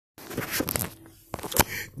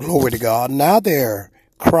Glory to God. Now there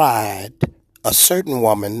cried a certain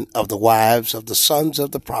woman of the wives of the sons of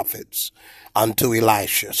the prophets unto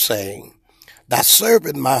Elisha, saying, Thy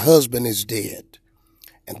servant my husband is dead,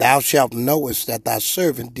 and thou shalt knowest that thy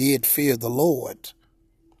servant did fear the Lord.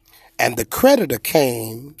 And the creditor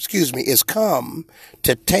is come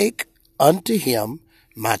to take unto him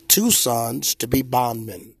my two sons to be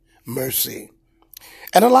bondmen. Mercy.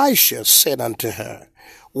 And Elisha said unto her,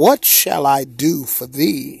 What shall I do for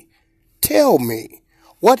thee? Tell me,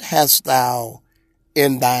 what hast thou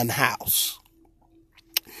in thine house?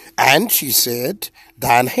 And she said,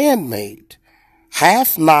 Thine handmaid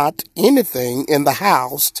hath not anything in the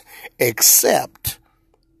house except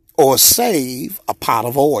or save a pot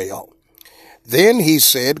of oil. Then he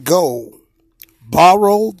said, Go,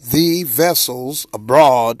 borrow thee vessels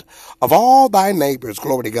abroad of all thy neighbors,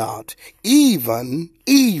 glory to God, even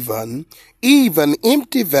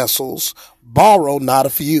empty vessels, borrow not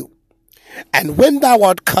of you. And when thou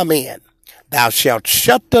art come in, thou shalt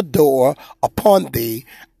shut the door upon thee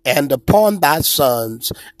and upon thy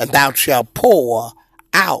sons, and thou shalt pour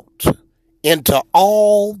out into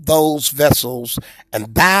all those vessels,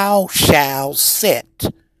 and thou shalt set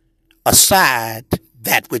aside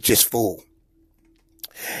that which is full.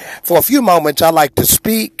 For a few moments, I'd like to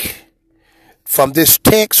speak from this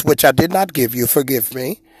text, which I did not give you, forgive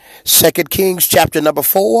me. 2 Kings chapter number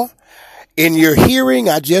 4. In your hearing,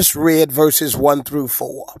 I just read verses 1 through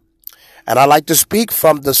 4. And I'd like to speak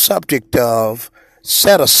from the subject of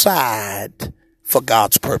set aside for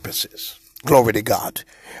God's purposes. Glory to God.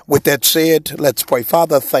 With that said, let's pray.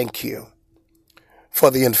 Father, thank you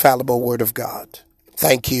for the infallible word of God.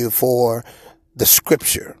 Thank you for the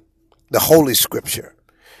scripture, the Holy Scripture,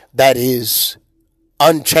 that is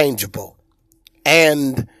unchangeable.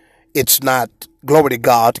 And it's not, glory to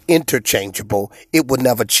God, interchangeable. It will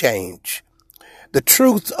never change. The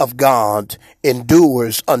truth of God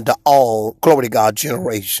endures unto all, glory to God,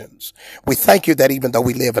 generations. We thank you that even though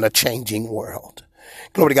we live in a changing world,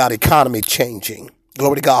 glory to God, economy changing,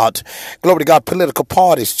 glory to God, political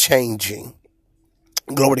parties changing,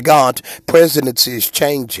 glory to God, presidency is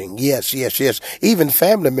changing. Yes. Even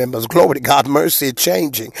family members, glory to God, mercy is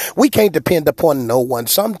changing. We can't depend upon no one.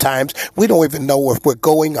 Sometimes we don't even know if we're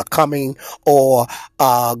going or coming or,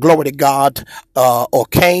 glory to God, or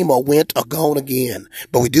came or went or gone again.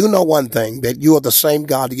 But we do know one thing, that you are the same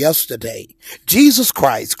God yesterday. Jesus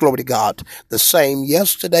Christ, glory to God, the same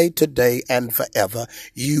yesterday, today, and forever.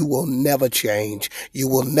 You will never change. You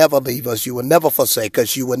will never leave us. You will never forsake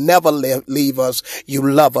us. You will never leave us. You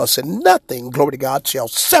love us, and nothing, glory to God, shall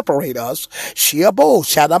separate us, Shiabo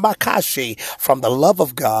Shadamakashi, from the love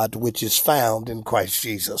of God which is found in Christ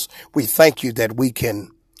Jesus. We thank you that we can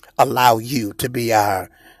allow you to be our,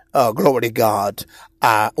 glory to God,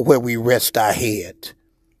 where we rest our head.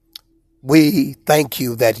 We thank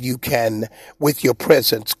you that you can, with your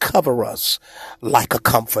presence, cover us like a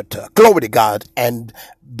comforter. Glory to God. And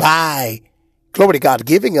by, glory to God,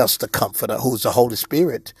 giving us the comforter, who's the Holy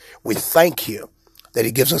Spirit, we thank you that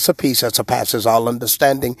he gives us a peace that surpasses all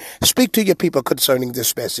understanding. Speak to your people concerning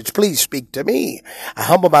this message. Please speak to me. I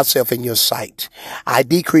humble myself in your sight. I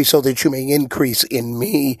decrease so that you may increase in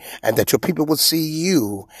me, and that your people will see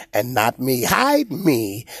you and not me. Hide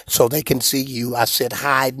me so they can see you. I said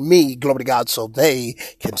hide me, glory to God, so they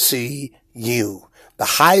can see you. The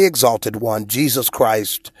high exalted one, Jesus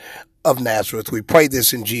Christ of Nazareth. We pray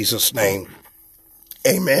this in Jesus' name.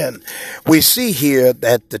 Amen. We see here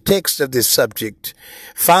that the text of this subject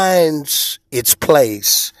finds its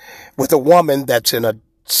place with a woman that's in a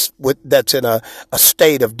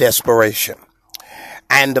state of desperation.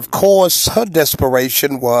 And of course, her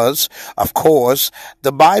desperation was, of course,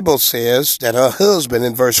 the Bible says that her husband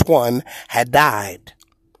in verse 1 had died.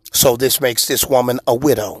 So this makes this woman a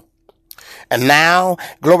widow. And now,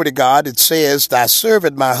 glory to God, it says, Thy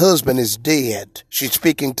servant, my husband, is dead. She's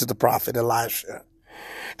speaking to the prophet Elisha.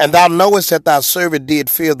 And thou knowest that thy servant did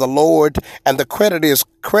fear the Lord, and the creditor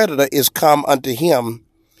is come unto him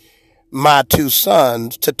my two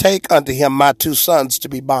sons, to take unto him my two sons to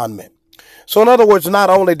be bondmen. So in other words, not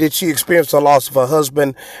only did she experience the loss of her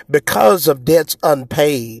husband because of debts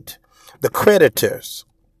unpaid, the creditors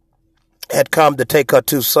had come to take her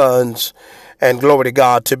two sons, and glory to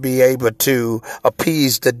God, to be able to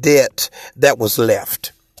appease the debt that was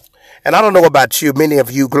left. And I don't know about you, many of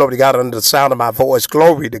you, glory to God, under the sound of my voice,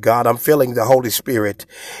 glory to God, I'm feeling the Holy Spirit.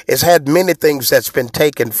 It's had many things that's been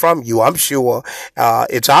taken from you. I'm sure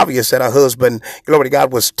it's obvious that a husband, glory to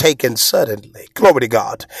God, was taken suddenly. Glory to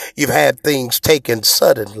God. You've had things taken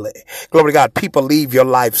suddenly. Glory to God. People leave your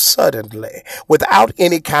life suddenly without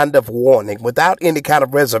any kind of warning, without any kind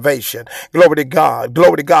of reservation. Glory to God.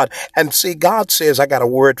 Glory to God. And see, God says, I got a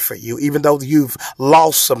word for you, even though you've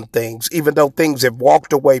lost some things, even though things have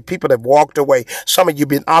walked away, people have walked away. Some of you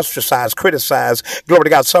been ostracized, criticized. Glory to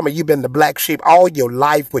God. Some of you been the black sheep all your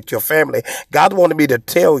life with your family. God wanted me to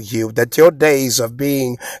tell you that your days of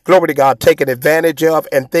being, glory to God, taken advantage of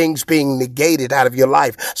and things being negated out of your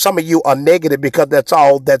life. Some of you are negative because that's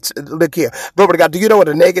all that's, look here. Glory to God. Do you know what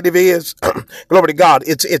a negative is? Glory to God.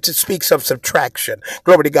 It speaks of subtraction.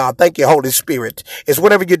 Glory to God. Thank you, Holy Spirit. It's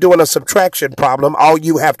whenever you're doing a subtraction problem, all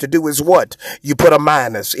you have to do is what? You put a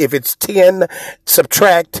minus. If it's 10,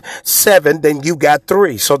 subtract 7, then you got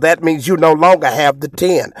 3. So that means you no longer have the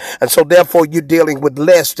 10. And so therefore you're dealing with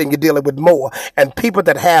less than you're dealing with more. And people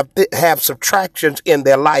that have subtractions in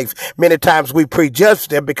their life, many times we prejudge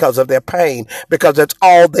them because of their pain, because that's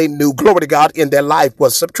all they knew, glory to God, in their life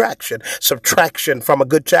was subtraction. Subtraction from a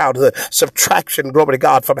good childhood. Subtraction, glory to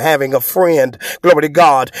God, from having a friend, glory to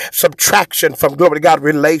God. Subtraction from, glory to God,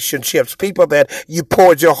 relationships. People that you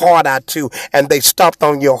poured your heart out to and they stopped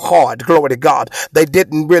on your heart, glory to God. They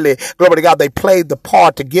didn't really, glory to God, they played the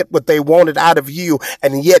part to get what they wanted out of you,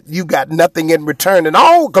 and yet you got nothing in return. And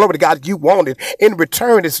all, glory to God, you wanted in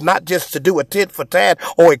return is not just to do a tit for tat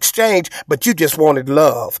or exchange, but you just wanted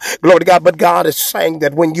love. Glory to God. But God is saying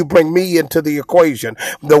that when you bring me into the equation,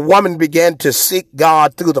 the woman began to seek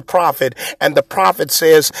God through the prophet, and the prophet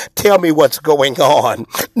says, tell me what's going on.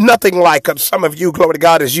 Nothing like some of you, glory to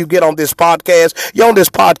God, as you get on this podcast. You're on this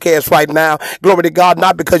podcast right now, glory to God,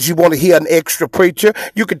 not because you want to hear an extra preacher.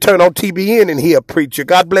 You can turn on TBN and hear a preacher.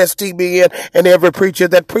 God bless TBN and every preacher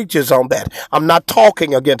that preaches on that. I'm not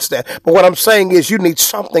talking against that. But what I'm saying is you need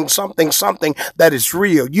something that is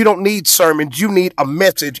real. You don't need sermons. You need a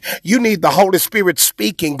message. You need the Holy Spirit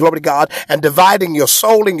speaking, glory to God, and dividing your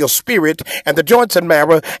soul and your spirit and the joints and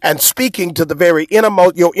marrow and speaking to the very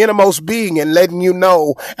innermost, your innermost being, and letting you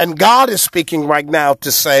know. And God is speaking right now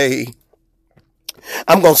to say,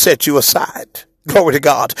 I'm going to set you aside. Glory to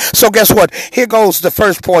God. So guess what? Here goes the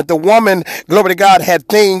first point. The woman, glory to God, had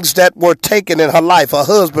things that were taken in her life. Her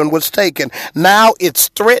husband was taken. Now it's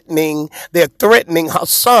threatening. They're threatening her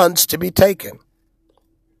sons to be taken.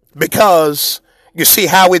 Because you see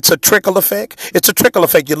how it's a trickle effect? It's a trickle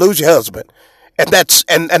effect. You lose your husband.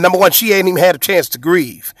 And number one, she ain't even had a chance to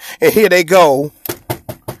grieve. And here they go,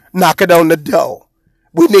 knocking on the door.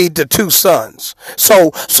 We need the 2 sons.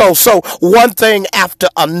 So one thing after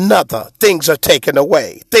another, things are taken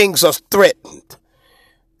away. Things are threatened.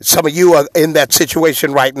 Some of you are in that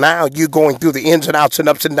situation right now. You're going through the ins and outs and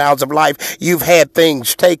ups and downs of life. You've had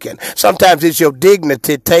things taken. Sometimes it's your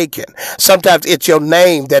dignity taken. Sometimes it's your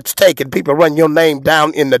name that's taken. People run your name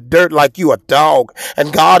down in the dirt like you a dog.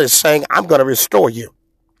 And God is saying, I'm going to restore you.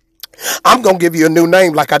 I'm going to give you a new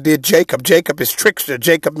name like I did Jacob. Jacob is trickster.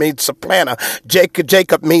 Jacob means supplanter.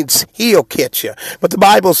 Jacob means he'll catch you. But the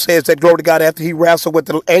Bible says that, glory to God, after he wrestled with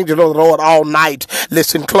the angel of the Lord all night,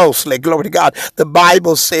 listen closely, glory to God. The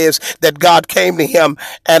Bible says that God came to him,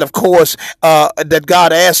 and of course, that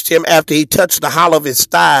God asked him after he touched the hollow of his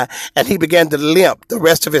thigh, and he began to limp the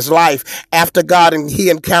rest of his life. After God and he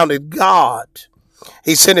encountered God,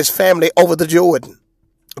 he sent his family over the Jordan.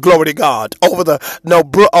 Glory to God. Over,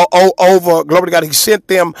 glory to God. He sent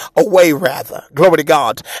them away, rather. Glory to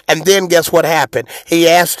God. And then guess what happened? He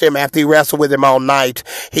asked him after he wrestled with him all night.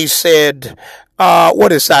 He said,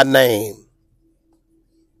 what is thy name?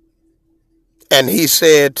 And he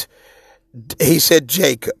said,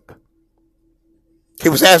 Jacob. He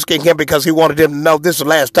was asking him because he wanted him to know this is the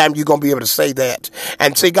last time you're going to be able to say that.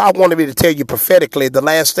 And see, God wanted me to tell you prophetically, the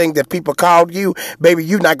last thing that people called you, baby,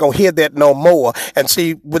 you're not going to hear that no more. And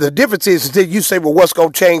see, what the difference is that you say, well, what's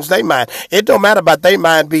going to change their mind? It don't matter about their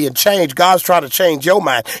mind being changed. God's trying to change your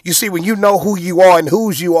mind. You see, when you know who you are and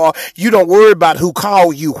whose you are, you don't worry about who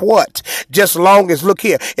called you what. Just long as, look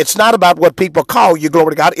here, it's not about what people call you,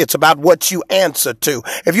 glory to God. It's about what you answer to.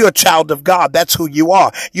 If you're a child of God, that's who you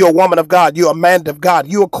are. You're a woman of God. You're a man of God.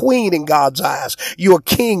 You're a queen in God's eyes. You're a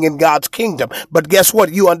king in God's kingdom. But guess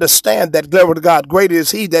what? You understand that, glory to God, greater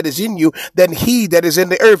is he that is in you than he that is in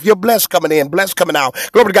the earth. You're blessed coming in, blessed coming out.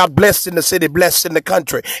 Glory to God, blessed in the city, blessed in the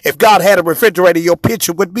country. If God had a refrigerator, your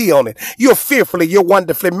picture would be on it. You're fearfully, you're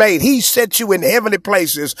wonderfully made. He set you in heavenly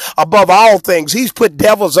places above all things. He's put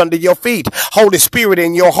devils under your feet. sweet Holy Spirit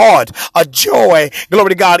in your heart, a joy, glory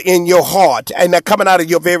to God, in your heart, and that coming out of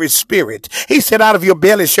your very spirit. He said, out of your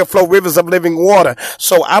belly shall flow rivers of living water.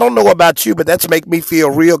 So I don't know about you, but that's make me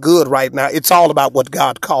feel real good right now. It's all about what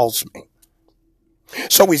God calls me.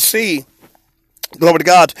 So we see, glory to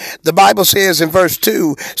God, the Bible says in verse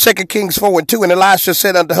 2, 2 Kings 4:2, and Elisha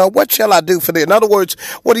said unto her, what shall I do for thee? In other words,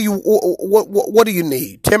 what do you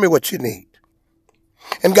need? Tell me what you need.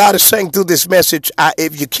 And God is saying through this message,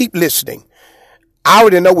 if you keep listening, I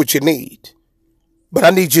already know what you need, but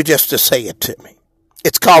I need you just to say it to me.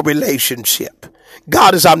 It's called relationship.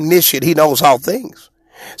 God is omniscient. He knows all things.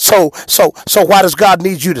 So why does God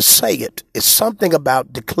need you to say it? It's something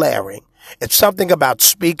about declaring. It's something about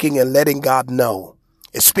speaking and letting God know.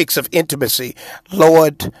 It speaks of intimacy.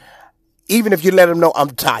 Lord, even if you let him know,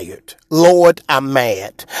 I'm tired. Lord, I'm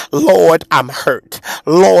mad. Lord, I'm hurt.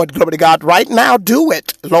 Lord, glory to God, right now, do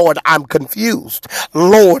it. Lord, I'm confused.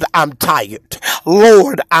 Lord, I'm tired.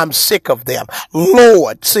 Lord, I'm sick of them.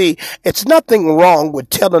 Lord, see, it's nothing wrong with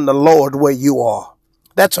telling the Lord where you are.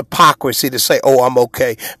 That's hypocrisy to say, oh, I'm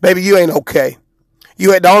okay. Baby, you ain't okay.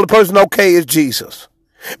 The only person okay is Jesus.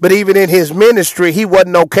 But even in his ministry, he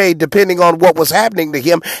wasn't okay depending on what was happening to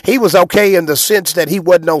him. He was okay in the sense that he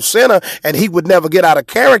wasn't no sinner and he would never get out of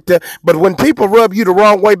character. But when people rub you the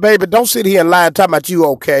wrong way, baby, don't sit here and lie and talk about you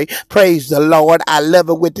okay. Praise the Lord. I love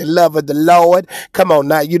it with the love of the Lord. Come on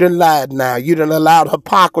now. You done lied now. You done allowed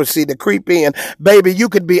hypocrisy to creep in. Baby, you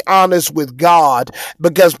could be honest with God,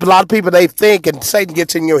 because a lot of people, they think, and Satan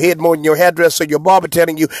gets in your head more than your hairdresser or your barber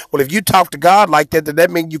telling you, well, if you talk to God like that, then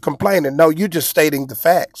that means you complaining. No, you're just stating the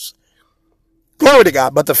facts. Glory to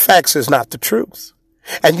God, but the facts is not the truth.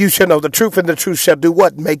 And you shall know the truth, and the truth shall do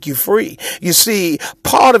what? Make you free. You see,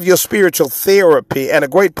 part of your spiritual therapy, and a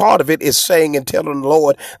great part of it, is saying and telling the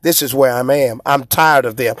Lord, this is where I am. I'm tired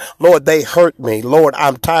of them. Lord, they hurt me. Lord,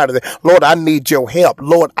 I'm tired of them. Lord, I need your help.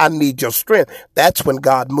 Lord, I need your strength. That's when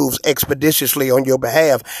God moves expeditiously on your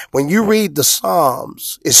behalf. When you read the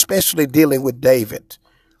Psalms, especially dealing with David,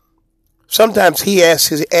 sometimes he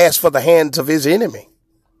asked for the hands of his enemy.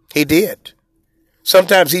 He did.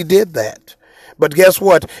 Sometimes he did that. But guess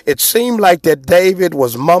what? It seemed like that David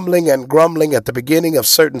was mumbling and grumbling at the beginning of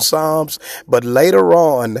certain Psalms, but later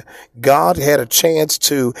on, God had a chance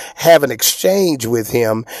to have an exchange with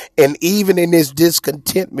him. And even in his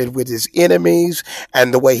discontentment with his enemies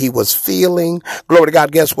and the way he was feeling, glory to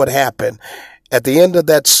God, guess what happened? At the end of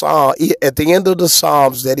that Psalm, at the end of the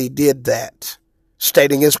Psalms that he did that,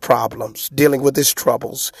 stating his problems, dealing with his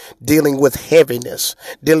troubles, dealing with heaviness,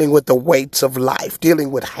 dealing with the weights of life,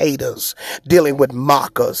 dealing with haters, dealing with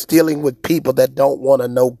mockers, dealing with people that don't want to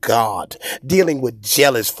know God, dealing with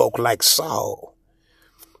jealous folk like Saul.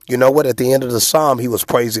 You know what? At the end of the Psalm, he was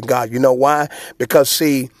praising God. You know why? Because,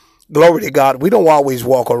 see, glory to God, we don't always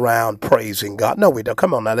walk around praising God. No, we don't.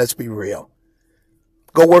 Come on now, let's be real.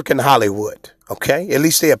 Go work in Hollywood, okay? At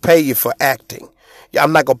least they'll pay you for acting.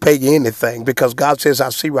 I'm not going to pay you anything, because God says,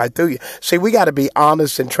 I see right through you. See, we got to be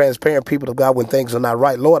honest and transparent people of God when things are not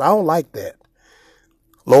right. Lord, I don't like that.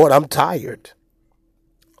 Lord, I'm tired.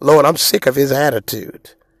 Lord, I'm sick of his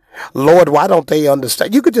attitude. Lord, why don't they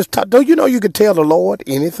understand? You could just talk. Don't you know you could tell the Lord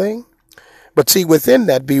anything? But see, within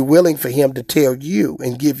that, be willing for him to tell you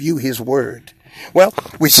and give you his word. Well,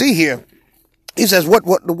 we see here, he says, what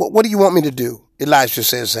do you want me to do? Elisha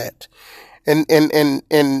says that. And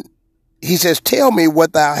he says, tell me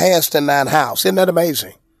what thou hast in thine house. Isn't that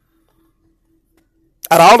amazing?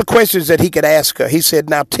 Out of all the questions that he could ask her, he said,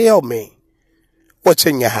 now tell me what's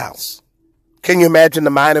in your house. Can you imagine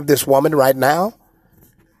the mind of this woman right now?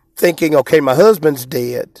 Thinking, okay, my husband's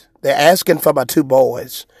dead. They're asking for my 2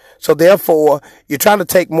 boys. So therefore, you're trying to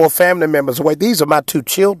take more family members away. These are my 2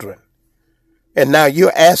 children. And now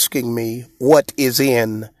you're asking me what is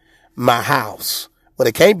in my house. Well,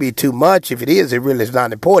 it can't be too much. If it is, it really is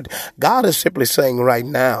not important. God is simply saying right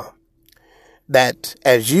now that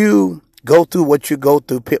as you go through what you go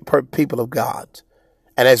through, people of God,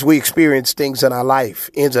 and as we experience things in our life,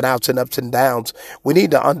 ins and outs and ups and downs, we need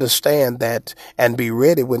to understand that and be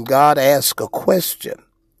ready when God asks a question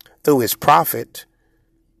through his prophet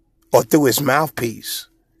or through his mouthpiece.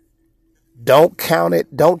 Don't count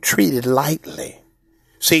it. Don't treat it lightly.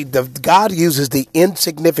 See, God uses the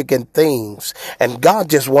insignificant things, and God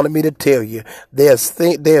just wanted me to tell you, there's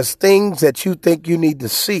things that you think you need to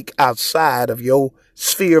seek outside of your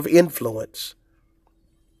sphere of influence.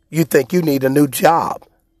 You think you need a new job.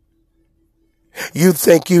 You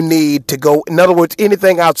think you need to go, in other words,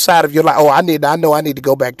 anything outside of your life. Oh, I know I need to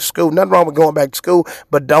go back to school. Nothing wrong with going back to school,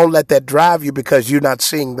 but don't let that drive you because you're not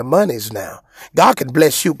seeing the monies now. God can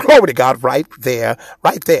bless you, glory to God, right there,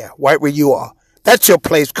 right where you are. That's your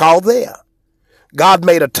place called there. God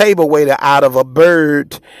made a table waiter out of a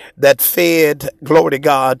bird that fed, glory to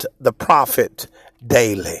God, the prophet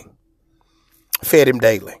daily. Fed him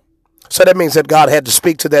daily. So that means that God had to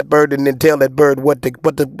speak to that bird and then tell that bird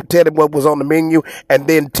tell him what was on the menu, and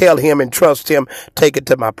then tell him and trust him, take it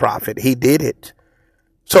to my prophet. He did it.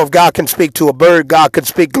 So if God can speak to a bird, God can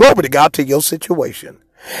speak, glory to God, to your situation.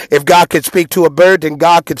 If God could speak to a bird, then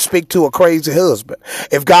God could speak to a crazy husband.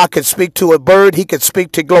 If God could speak to a bird, he could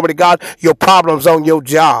speak to, glory to God, your problems on your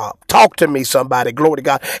job. Talk to me, somebody, glory to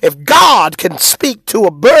God. If God can speak to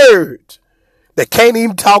a bird that can't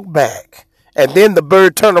even talk back, and then the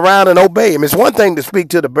bird turn around and obey him. It's one thing to speak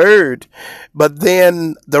to the bird, but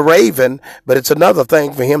then the raven, but it's another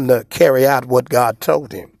thing for him to carry out what God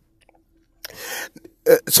told him.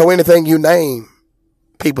 So anything you name,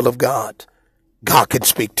 people of God, God can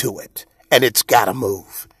speak to it, and it's got to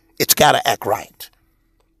move. It's got to act right.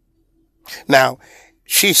 Now,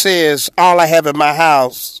 she says, all I have in my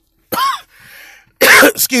house,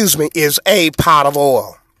 excuse me, is a pot of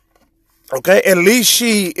oil. Okay, at least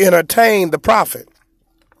she entertained the prophet.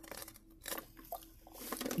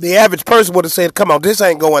 The average person would have said, come on, this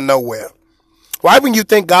ain't going nowhere. Why when you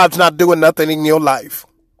think God's not doing nothing in your life?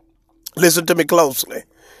 Listen to me closely.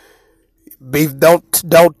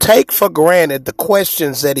 Don't take for granted the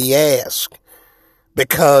questions that he asks,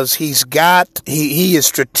 because he is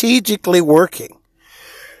strategically working.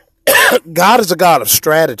 God is a God of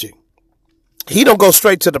strategy. He don't go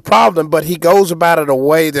straight to the problem, but he goes about it a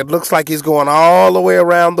way that looks like he's going all the way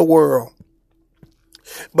around the world.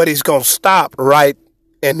 But he's going to stop right,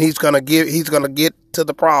 and he's going to get to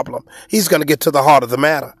the problem. He's going to get to the heart of the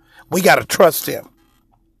matter. We got to trust him,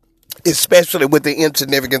 especially with the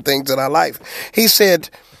insignificant things in our life.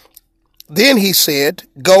 Then he said,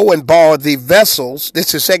 go and borrow the vessels.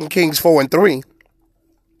 This is 2 Kings 4:3.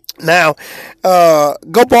 Now,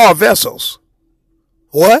 go borrow vessels.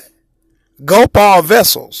 What? Go borrow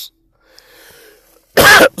vessels.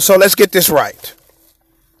 So let's get this right.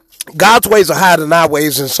 God's ways are higher than our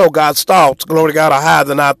ways, and so God's thoughts, glory to God, are higher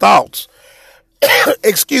than our thoughts.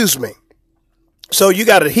 Excuse me. So you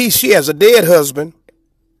got she has a dead husband.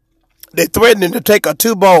 They're threatening to take her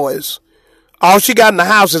 2 boys. All she got in the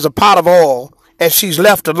house is a pot of oil, and she's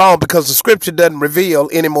left alone because the scripture doesn't reveal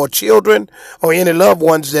any more children or any loved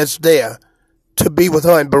ones that's there to be with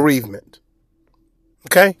her in bereavement.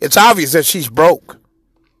 Okay? It's obvious that she's broke.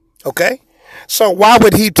 Okay? So why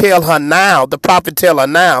would he tell her now, the prophet tell her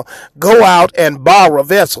now, go out and borrow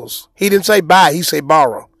vessels? He didn't say buy, he said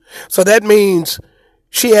borrow. So that means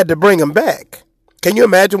she had to bring them back. Can you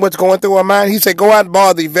imagine what's going through her mind? He said, go out and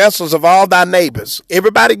borrow the vessels of all thy neighbors.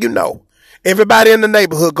 Everybody you know. Everybody in the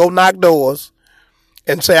neighborhood, go knock doors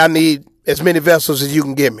and say, I need as many vessels as you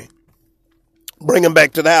can give me. Bring them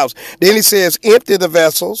back to the house. Then he says, empty the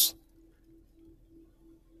vessels.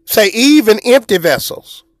 Say, even empty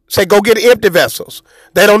vessels. Say, go get empty vessels.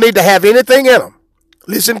 They don't need to have anything in them.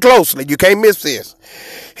 Listen closely. You can't miss this.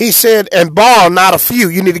 He said, and borrow not a few.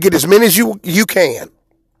 You need to get as many as you can.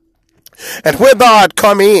 And when thou art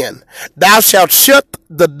come in, thou shalt shut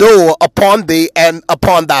the door upon thee and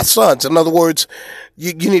upon thy sons. In other words,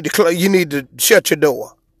 you need to shut your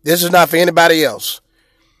door. This is not for anybody else.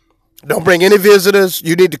 Don't bring any visitors.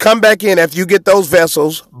 You need to come back in after you get those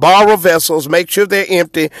vessels, borrow vessels, make sure they're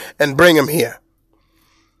empty, and bring them here.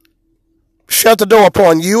 Shut the door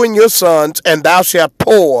upon you and your sons, and thou shalt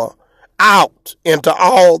pour out into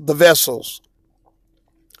all the vessels.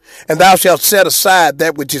 And thou shalt set aside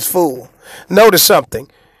that which is full. Notice something.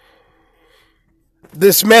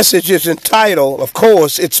 This message is entitled, of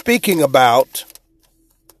course, it's speaking about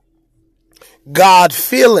God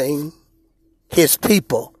filling his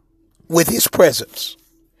people with his presence.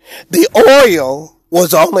 The oil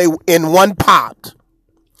was only in one pot.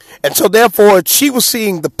 And so therefore she was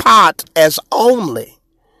seeing the pot as only,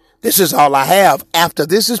 this is all I have. After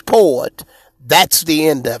this is poured, that's the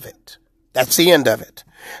end of it. That's the end of it.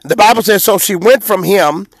 The Bible says, so she went from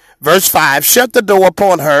him, verse 5, shut the door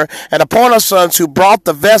upon her and upon her sons who brought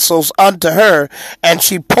the vessels unto her, and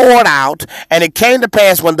she poured out. And it came to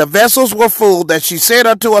pass when the vessels were full that she said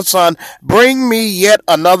unto her son, bring me yet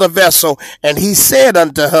another vessel. And he said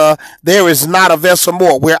unto her, there is not a vessel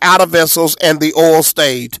more. We're out of vessels, and the oil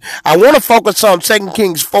stayed. I want to focus on 2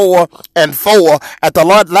 Kings 4:4. At the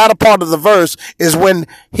latter part of the verse is when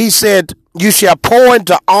he said, you shall pour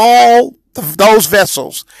into all those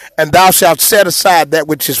vessels, and thou shalt set aside that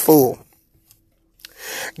which is full.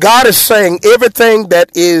 God is saying everything that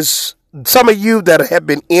is Some of you that have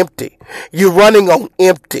been empty, you're running on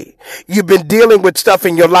empty. You've been dealing with stuff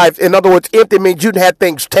in your life. In other words, empty means you've had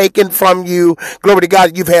things taken from you. Glory to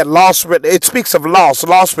God. You've had loss. It speaks of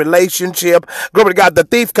lost relationship. Glory to God. The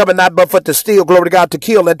thief coming not but for to steal. Glory to God, to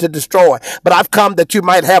kill and to destroy. But I've come that you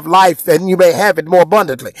might have life and you may have it more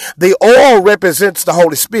abundantly. The oil represents the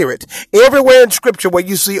Holy Spirit. Everywhere in Scripture where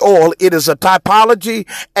you see oil, it is a typology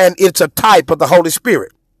and it's a type of the Holy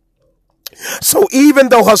Spirit. So even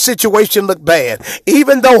though her situation looked bad,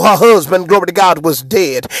 even though her husband, glory to God, was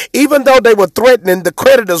dead, even though they were threatening, the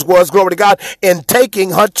creditors was, glory to God, in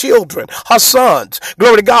taking her children, her sons,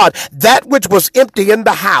 glory to God, that which was empty in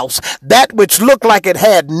the house, that which looked like it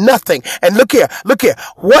had nothing. And look here,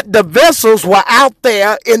 what the vessels were out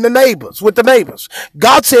there in the neighbors, with the neighbors.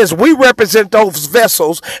 God says we represent those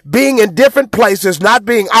vessels being in different places, not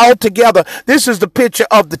being all together. This is the picture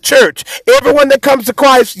of the church. Everyone that comes to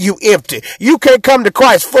Christ, you empty. You can't come to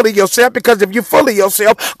Christ full of yourself, because if you're full of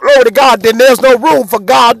yourself, glory to God, then there's no room for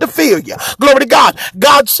God to fill you. Glory to God.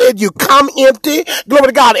 God said you come empty, glory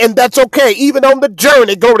to God, and that's okay. Even on the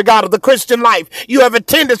journey, glory to God, of the Christian life, you have a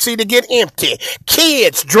tendency to get empty.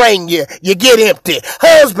 Kids drain you, you get empty.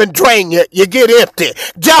 Husband drain you, you get empty.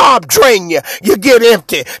 Job drain you, you get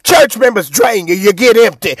empty. Church members drain you, you get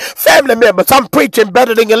empty. Family members, I'm preaching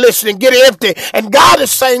better than you're listening, get empty. And God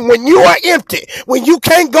is saying when you are empty, when you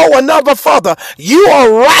can't go another further, you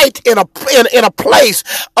are right in a place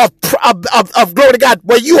of glory to God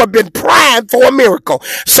where you have been primed for a miracle.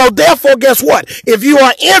 So therefore, guess what? If you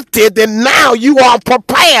are empty, then now you are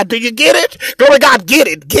prepared. Do you get it? Glory to God, get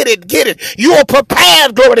it. You are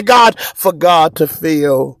prepared, glory to God, for God to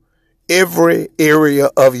fill every area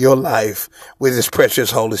of your life with His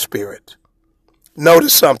precious Holy Spirit.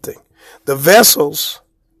 Notice something. The vessels,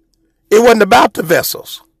 it wasn't about the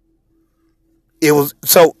vessels. It was,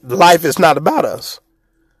 so life is not about us,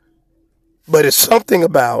 but it's something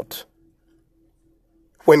about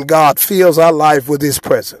when God fills our life with His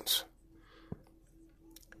presence.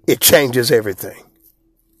 It changes everything.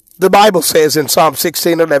 The Bible says in Psalm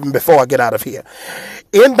 16:11, before I get out of here,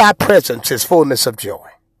 in thy presence is fullness of joy,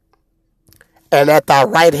 and at thy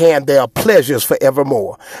right hand there are pleasures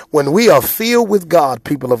forevermore. When we are filled with God,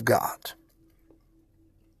 people of God,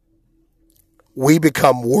 we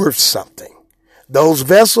become worth something. Those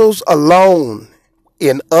vessels alone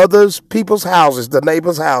in people's houses, the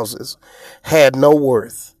neighbors' houses, had no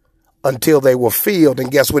worth until they were filled.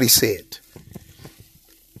 And guess what He said?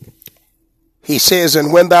 He says,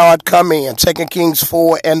 and when thou art come in, 2 Kings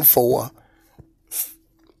 4:4,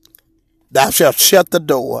 thou shalt shut the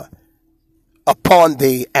door upon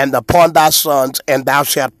thee and upon thy sons, and thou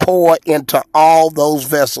shalt pour into all those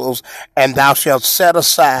vessels, and thou shalt set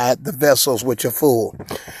aside the vessels which are full.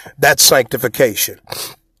 That's sanctification.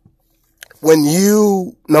 When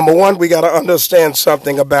you, number one, we got to understand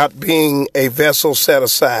something about being a vessel set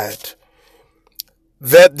aside.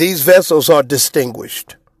 That these vessels are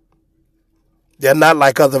distinguished. They're not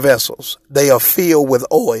like other vessels. They are filled with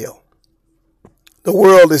oil. The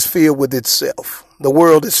world is filled with itself. The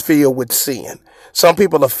world is filled with sin. Some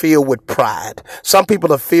people are filled with pride. Some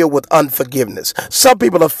people are filled with unforgiveness. Some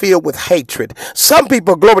people are filled with hatred. Some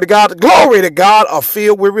people, glory to God, are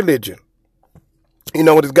filled with religion. You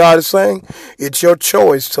know what God is saying? It's your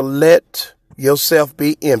choice to let yourself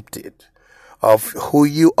be emptied of who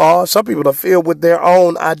you are. Some people are filled with their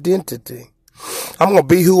own identity. I'm going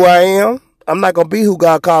to be who I am. I'm not going to be who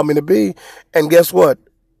God called me to be. And guess what?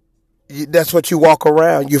 That's what you walk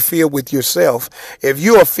around. You're filled with yourself. If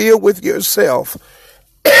you are filled with yourself,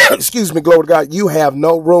 excuse me, glory to God, you have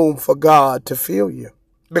no room for God to fill you,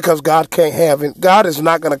 because God can't have it. God is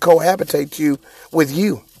not going to cohabitate you with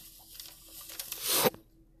you.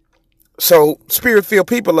 So spirit-filled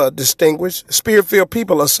people are distinguished. Spirit-filled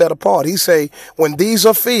people are set apart. He say, when these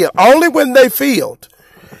are filled, only when they filled,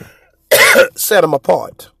 set them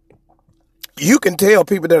apart. You can tell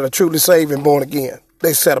people that are truly saved and born again.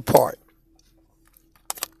 They set apart.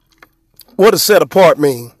 What does set apart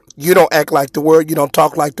mean? You don't act like the world. You don't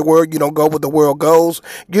talk like the world. You don't go where the world goes.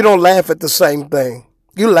 You don't laugh at the same thing.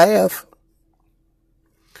 You laugh.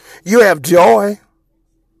 You have joy.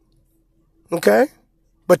 Okay?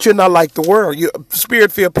 But you're not like the world.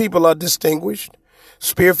 Spirit-filled people are distinguished.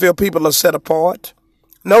 Spirit-filled people are set apart.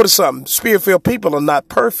 Notice something. Spirit-filled people are not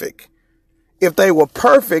perfect. If they were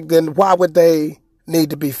perfect, then why would they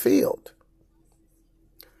need to be filled?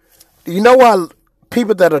 Do you know why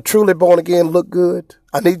people that are truly born again look good?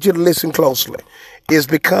 I need you to listen closely. It's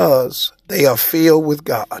because they are filled with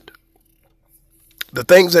God. The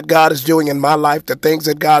things that God is doing in my life, the things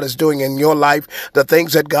that God is doing in your life, the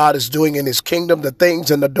things that God is doing in his kingdom, the things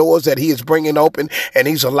and the doors that he is bringing open and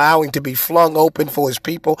he's allowing to be flung open for his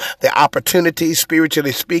people, the opportunities,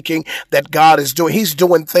 spiritually speaking, that God is doing. He's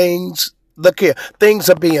doing things. Look here, things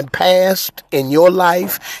are being passed in your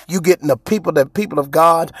life. You getting the people of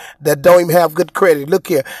God that don't even have good credit. Look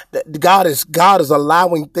here, God is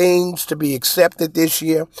allowing things to be accepted this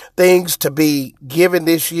year, things to be given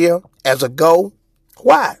this year as a go.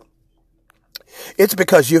 Why? It's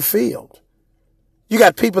because you're filled. You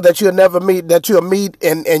got people that you'll never meet, that you'll meet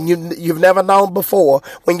and you've never known before.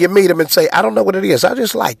 When you meet them and say, I don't know what it is, I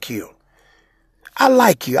just like you. I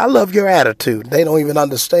like you. I love your attitude. They don't even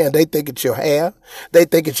understand. They think it's your hair. They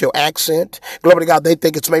think it's your accent. Glory to God. They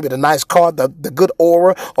think it's maybe the nice car, the good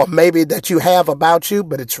aura, or maybe that you have about you,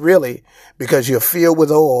 but it's really because you're filled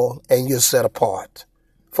with oil and you're set apart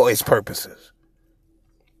for his purposes.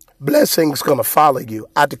 Blessings going to follow you.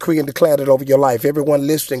 I decree and declare it over your life. Everyone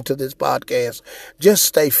listening to this podcast, just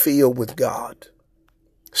stay filled with God.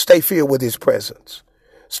 Stay filled with his presence.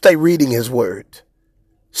 Stay reading his word.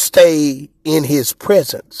 Stay in his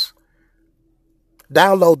presence.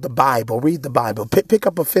 Download the Bible. Read the Bible. Pick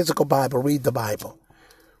up a physical Bible. Read the Bible.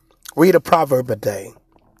 Read a proverb a day.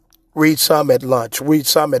 Read some at lunch. Read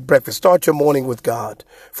some at breakfast. Start your morning with God.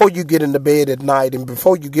 Before you get into bed at night and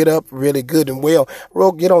before you get up really good and well,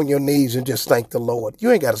 get on your knees and just thank the Lord.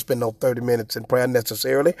 You ain't got to spend no 30 minutes in prayer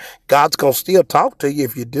necessarily. God's going to still talk to you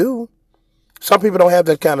if you do. Some people don't have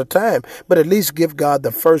that kind of time, but at least give God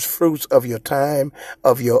the first fruits of your time,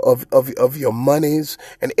 of your monies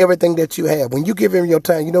and everything that you have. When you give him your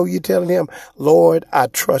time, you know you're telling him, Lord, I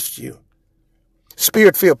trust you.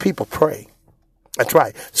 Spirit-filled people pray. That's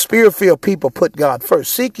right. Spirit-filled people put God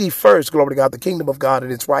first. Seek ye first, glory to God, the kingdom of God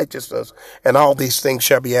and its righteousness, and all these things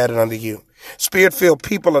shall be added unto you. Spirit-filled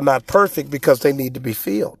people are not perfect because they need to be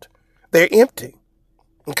filled. They're empty.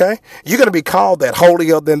 Okay, you're going to be called that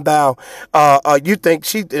holier than thou. You think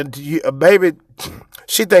baby,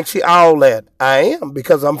 she thinks she all that. I am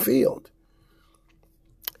because I'm filled.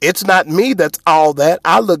 It's not me that's all that.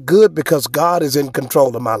 I look good because God is in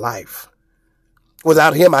control of my life.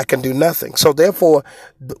 Without him, I can do nothing. So therefore,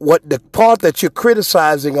 what the part that you're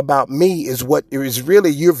criticizing about me is what is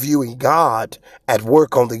really you're viewing God at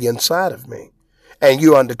work on the inside of me. And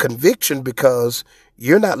you're under conviction because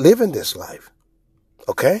you're not living this life.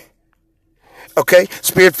 Okay? Okay?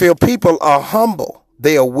 Spirit-filled people are humble.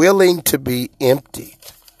 They are willing to be emptied.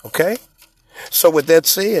 Okay? So with that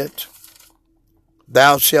said,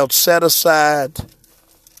 thou shalt set aside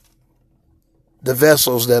the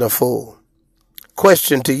vessels that are full.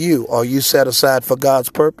 Question to you, are you set aside for God's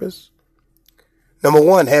purpose? Number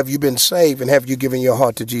one, have you been saved and have you given your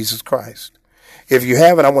heart to Jesus Christ? If you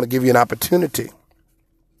haven't, I want to give you an opportunity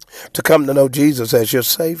to come to know Jesus as your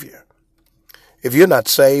Savior. If you're not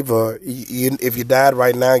saved or if you died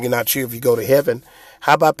right now, you're not sure if you go to heaven,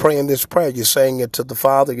 how about praying this prayer? You're saying it to the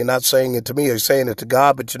Father. You're not saying it to me. You're saying it to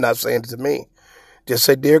God, but you're not saying it to me. Just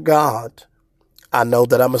say, dear God, I know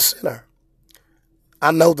that I'm a sinner.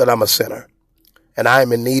 I know that I'm a sinner and I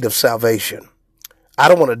am in need of salvation. I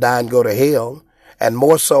don't want to die and go to hell. And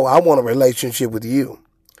more so, I want a relationship with you.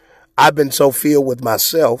 I've been so filled with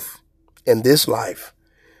myself in this life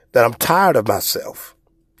that I'm tired of myself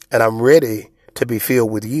and I'm ready to be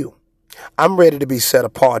filled with you. I'm ready to be set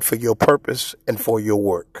apart for your purpose and for your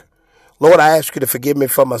work. Lord, I ask you to forgive me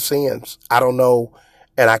for my sins. I don't know,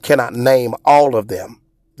 and I cannot name all of them.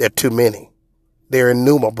 They're too many. They're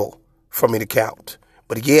innumerable for me to count.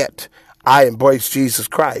 But yet, I embrace Jesus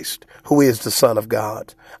Christ, who is the Son of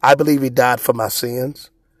God. I believe he died for my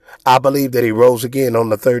sins. I believe that he rose again on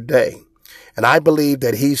the third day. And I believe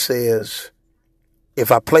that he says,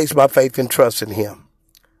 if I place my faith and trust in him,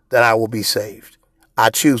 then I will be saved. I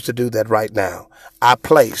choose to do that right now. I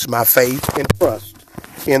place my faith and trust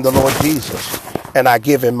in the Lord Jesus, and I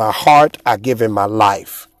give him my heart. I give him my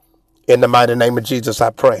life. In the mighty name of Jesus, I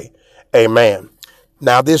pray. Amen.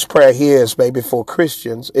 Now, this prayer here is maybe for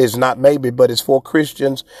Christians. Is not maybe, but it's for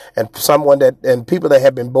Christians and and people that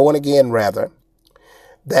have been born again, rather,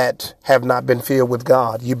 that have not been filled with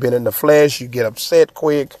God. You've been in the flesh. You get upset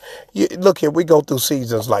quick. Look here, we go through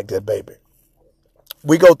seasons like that, baby.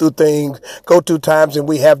 We go through times, and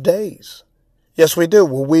we have days. Yes, we do.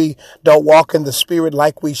 When we don't walk in the Spirit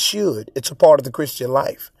like we should. It's a part of the Christian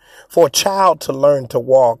life. For a child to learn to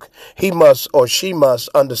walk, he must or she must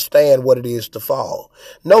understand what it is to fall.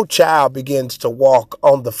 No child begins to walk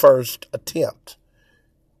on the first attempt.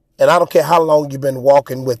 And I don't care how long you've been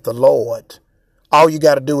walking with the Lord. All you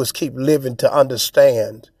got to do is keep living to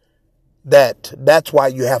understand that that's why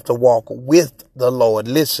you have to walk with the Lord.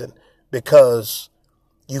 Listen, because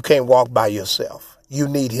You can't walk by yourself. You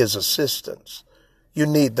need his assistance. You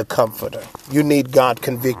need the comforter. You need God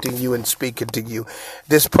convicting you and speaking to you.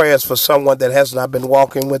 This prayer is for someone that has not been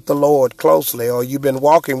walking with the Lord closely, or you've been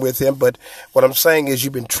walking with him, but what I'm saying is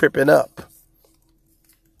you've been tripping up.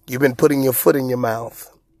 You've been putting your foot in your mouth.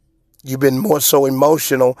 You've been more so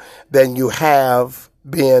emotional than you have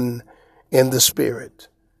been in the spirit.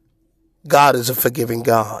 God is a forgiving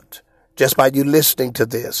God. Just by you listening to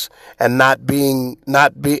this and not being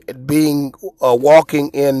walking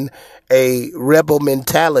in a rebel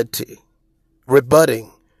mentality,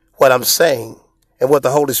 rebutting what I'm saying and what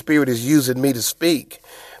the Holy Spirit is using me to speak,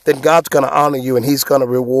 then God's going to honor you and he's going to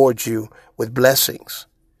reward you with blessings,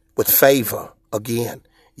 with favor. Again,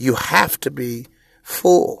 you have to be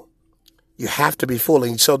full. You have to be full.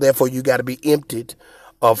 And so therefore you got to be emptied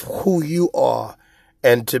of who you are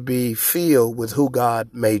and to be filled with who God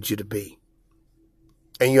made you to be.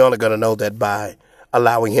 And you're only going to know that by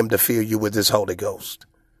allowing him to fill you with his Holy Ghost.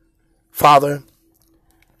 Father,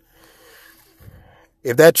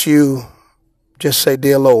 if that's you, just say,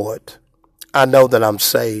 dear Lord, I know that I'm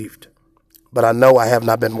saved, but I know I have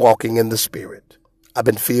not been walking in the Spirit. I've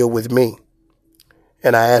been filled with me.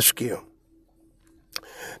 And I ask you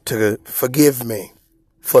to forgive me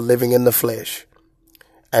for living in the flesh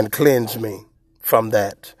and cleanse me from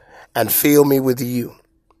that and fill me with you.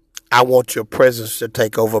 I want your presence to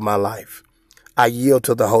take over my life. I yield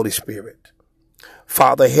to the Holy Spirit.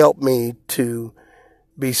 Father, help me to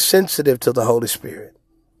be sensitive to the Holy Spirit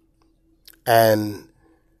and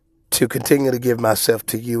to continue to give myself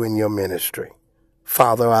to you in your ministry.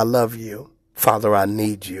 Father, I love you. Father, I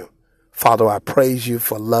need you. Father, I praise you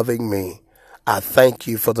for loving me. I thank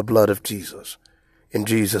you for the blood of Jesus. In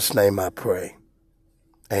Jesus' name I pray.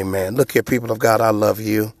 Amen. Look here, people of God, I love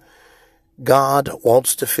you. God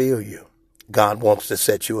wants to fill you. God wants to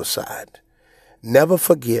set you aside. Never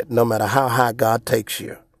forget, no matter how high God takes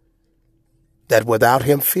you, that without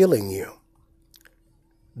him filling you,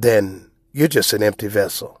 then you're just an empty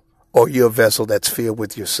vessel, or you're a vessel that's filled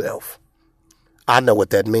with yourself. I know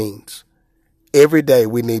what that means. Every day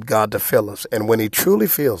we need God to fill us, and when he truly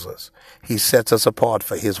fills us, he sets us apart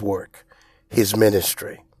for his work, his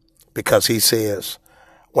ministry, because he says,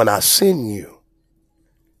 when I send you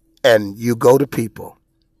and you go to people,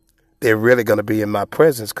 they're really going to be in my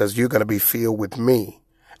presence because you're going to be filled with me,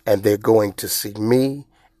 and they're going to see me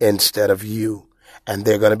instead of you, and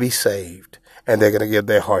they're going to be saved, and they're going to give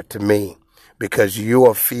their heart to me because you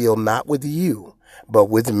are filled not with you, but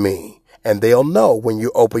with me. And they'll know when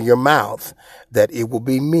you open your mouth that it will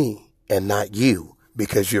be me and not you,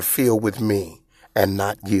 because you're filled with me and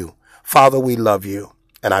not you. Father, we love you.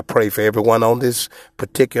 And I pray for everyone on this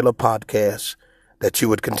particular podcast that you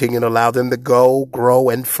would continue to allow them to go, grow,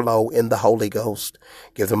 and flow in the Holy Ghost.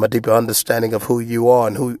 Give them a deeper understanding of who you are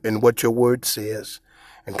and what your word says,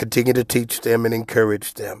 and continue to teach them and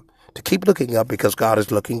encourage them to keep looking up, because God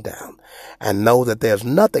is looking down, and know that there's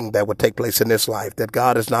nothing that would take place in this life that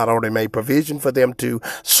God has not already made provision for them to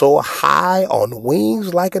soar high on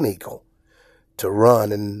wings like an eagle, to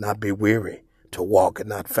run and not be weary, to walk and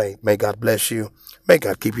not faint. May God bless you. May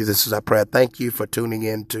God keep you. This is our prayer. Thank you for tuning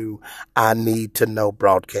in to I Need to Know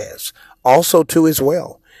broadcast. Also, too, as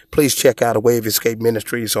well, please check out Wave Escape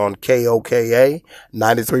Ministries on KOKA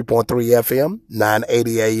 93.3 FM,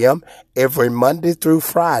 980 AM, every Monday through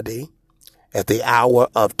Friday at the hour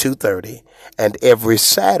of 2:30, and every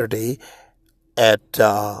Saturday at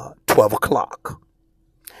 12 o'clock.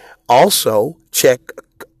 Also, check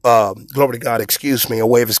glory to God, A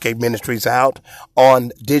Wave Escape Ministries out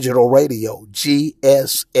on digital radio,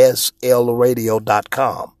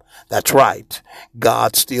 GSSLradio.com. That's right.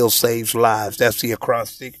 God still saves lives. That's the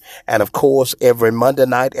acrostic. And of course, every Monday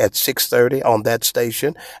night at 6:30 on that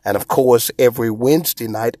station. And of course, every Wednesday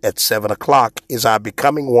night at 7 o'clock is our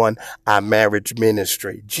Becoming One, our marriage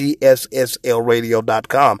ministry,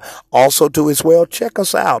 GSSLradio.com. Also, too, as well, check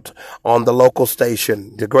us out on the local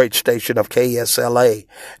station, the great station of KSLA.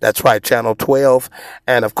 That's right, Channel 12.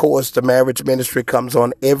 And of course, the marriage ministry comes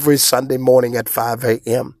on every Sunday morning at 5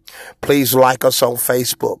 a.m. Please like us on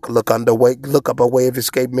Facebook. Look up A Wave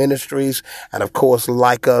Escape Ministries, and of course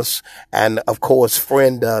like us, and of course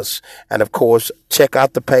friend us, and of course check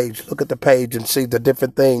out the page. Look at the page and see the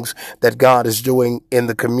different things that God is doing in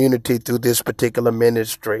the community through this particular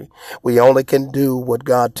ministry. We only can do what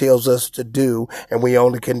God tells us to do, and we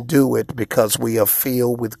only can do it because we are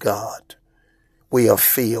filled with God. We are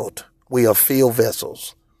filled. We are filled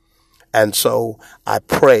vessels. And so I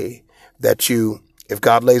pray that if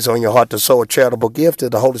God lays on your heart to sow a charitable gift,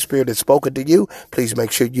 if the Holy Spirit has spoken to you, please make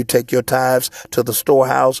sure you take your tithes to the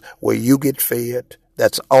storehouse where you get fed.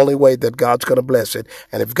 That's the only way that God's going to bless it.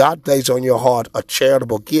 And if God lays on your heart a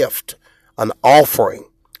charitable gift, an offering,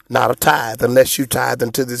 not a tithe, unless you tithe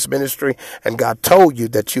into this ministry and God told you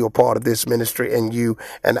that you are part of this ministry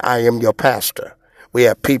and I am your pastor. We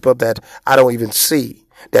have people that I don't even see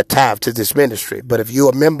that tithe to this ministry. But if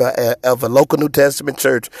you're a member of a local New Testament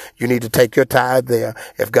church, you need to take your tithe there.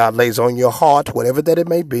 If God lays on your heart, whatever that it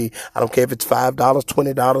may be, I don't care if it's $5,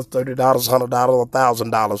 $20, $30, $100, or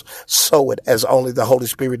 $1,000, sow it as only the Holy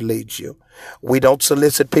Spirit leads you. We don't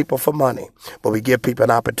solicit people for money, but we give people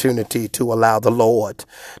an opportunity to allow the Lord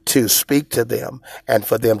to speak to them and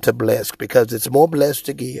for them to bless, because it's more blessed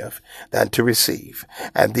to give than to receive.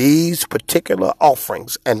 And these particular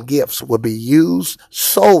offerings and gifts will be used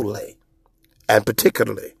solely and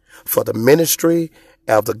particularly for the ministry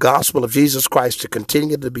of the gospel of Jesus Christ to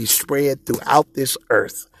continue to be spread throughout this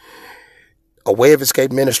earth. A Way of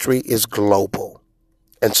Escape ministry is global.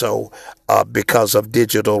 And so, because of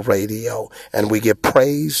digital radio, and we give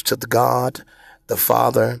praise to the God, the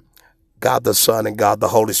Father, God the Son, and God the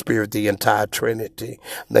Holy Spirit, the entire Trinity.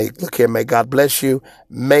 Look here, may God bless you.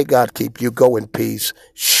 May God keep you. Go in peace.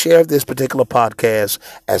 Share this particular podcast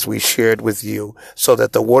as we shared with you, so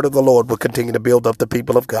that the word of the Lord will continue to build up the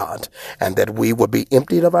people of God, and that we will be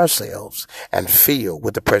emptied of ourselves and filled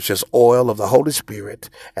with the precious oil of the Holy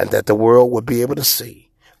Spirit, and that the world will be able to see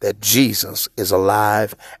that Jesus is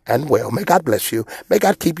alive and well. May God bless you. May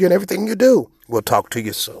God keep you in everything you do. We'll talk to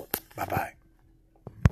you soon. Bye-bye.